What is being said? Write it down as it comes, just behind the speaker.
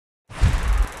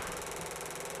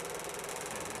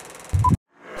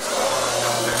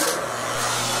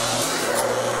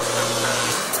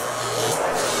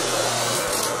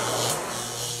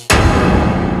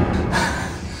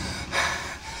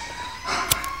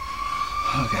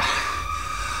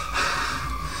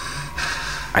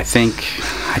I think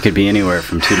I could be anywhere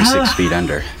from 2 to 6 feet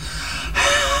under.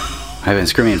 I've been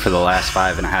screaming for the last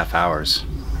 5.5 hours.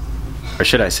 Or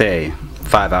should I say,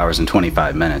 5 hours and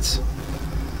 25 minutes.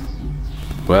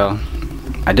 Well,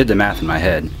 I did the math in my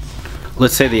head.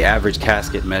 Let's say the average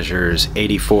casket measures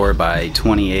 84 by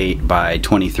 28 by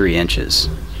 23 inches.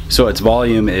 So its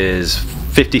volume is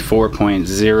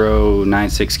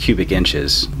 54.096 cubic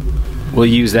inches. We'll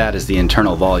use that as the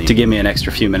internal volume to give me an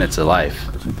extra few minutes of life.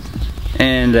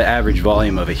 And the average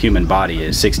volume of a human body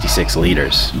is 66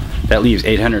 liters. That leaves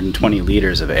 820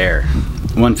 liters of air,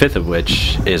 1/5 of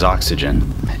which is oxygen.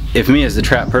 If me as the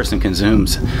trapped person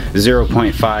consumes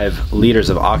 0.5 liters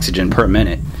of oxygen per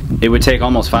minute, it would take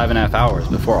almost 5.5 hours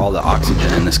before all the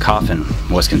oxygen in this coffin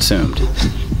was consumed.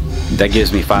 That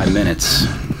gives me 5 minutes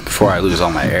before I lose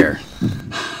all my air.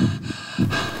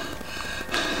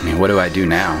 I mean, what do I do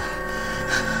now?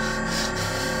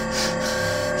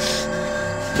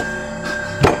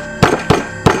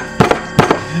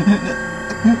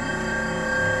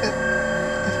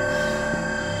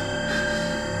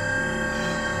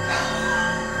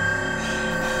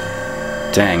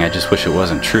 Dang, I just wish it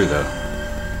wasn't true though.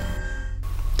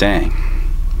 Dang,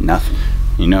 nothing.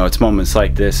 You know, it's moments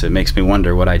like this that makes me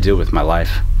wonder what I do with my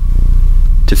life.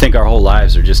 To think our whole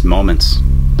lives are just moments.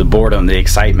 The boredom, the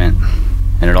excitement,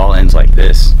 and it all ends like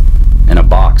this. In a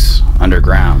box,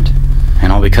 underground.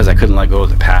 And all because I couldn't let go of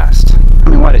the past. I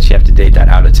mean, why did she have to date that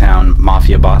out-of-town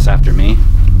mafia boss after me?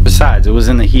 Besides, it was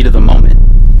in the heat of the moment.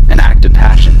 An act of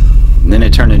passion. And then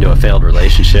it turned into a failed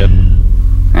relationship.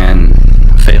 And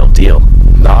a failed deal.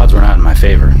 The odds were not in my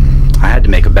favor. I had to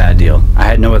make a bad deal. I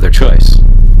had no other choice.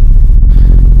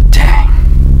 Dang.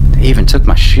 They even took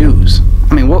my shoes.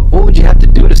 I mean, what would you have to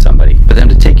do to somebody for them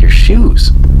to take your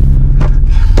shoes?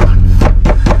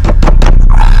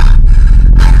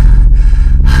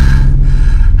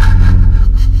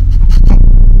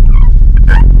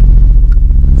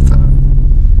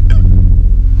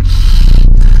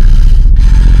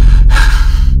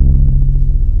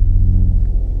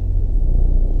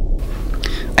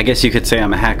 I guess you could say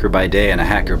I'm a hacker by day and a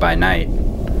hacker by night.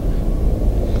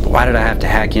 But why did I have to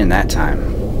hack in that time?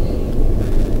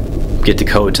 Get the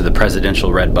code to the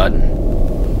presidential red button.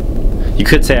 You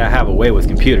could say I have a way with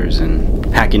computers and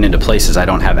hacking into places I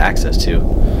don't have access to.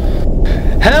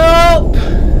 Help!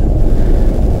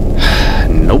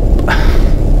 Nope.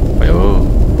 Wait, whoa.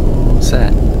 What's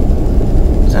that?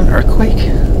 Is that an earthquake?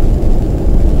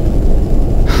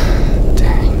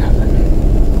 Dang, nothing.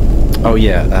 Oh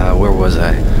yeah, where was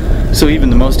I? So even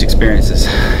the most experienced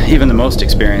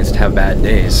have bad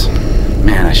days.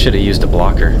 Man, I should have used a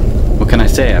blocker. What can I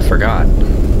say? I forgot.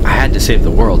 I had to save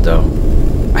the world, though.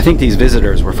 I think these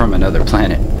visitors were from another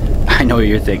planet. I know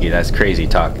you're thinking that's crazy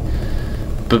talk.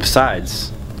 But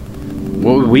besides,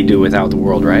 what would we do without the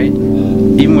world, right?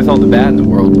 Even with all the bad in the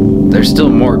world, there's still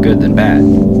more good than bad.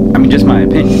 I mean, just my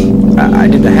opinion. I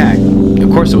did the hack.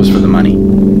 Of course it was for the money.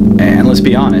 And let's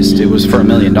be honest, it was for $1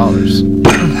 million.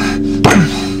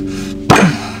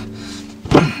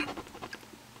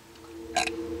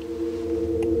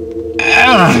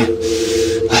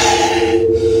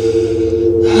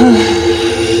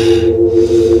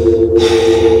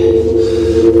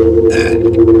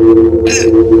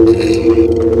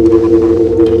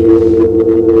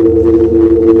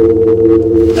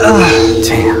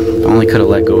 Damn, if I only could have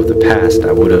let go of the past,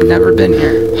 I would have never been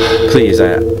here. Please,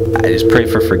 I just pray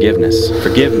for forgiveness.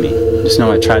 Forgive me. Just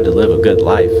know I tried to live a good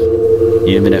life,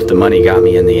 even if the money got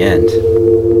me in the end.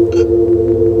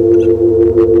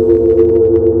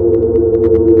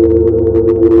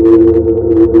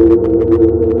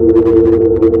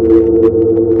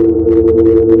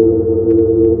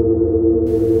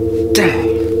 Dang.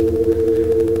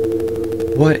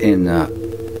 What in the...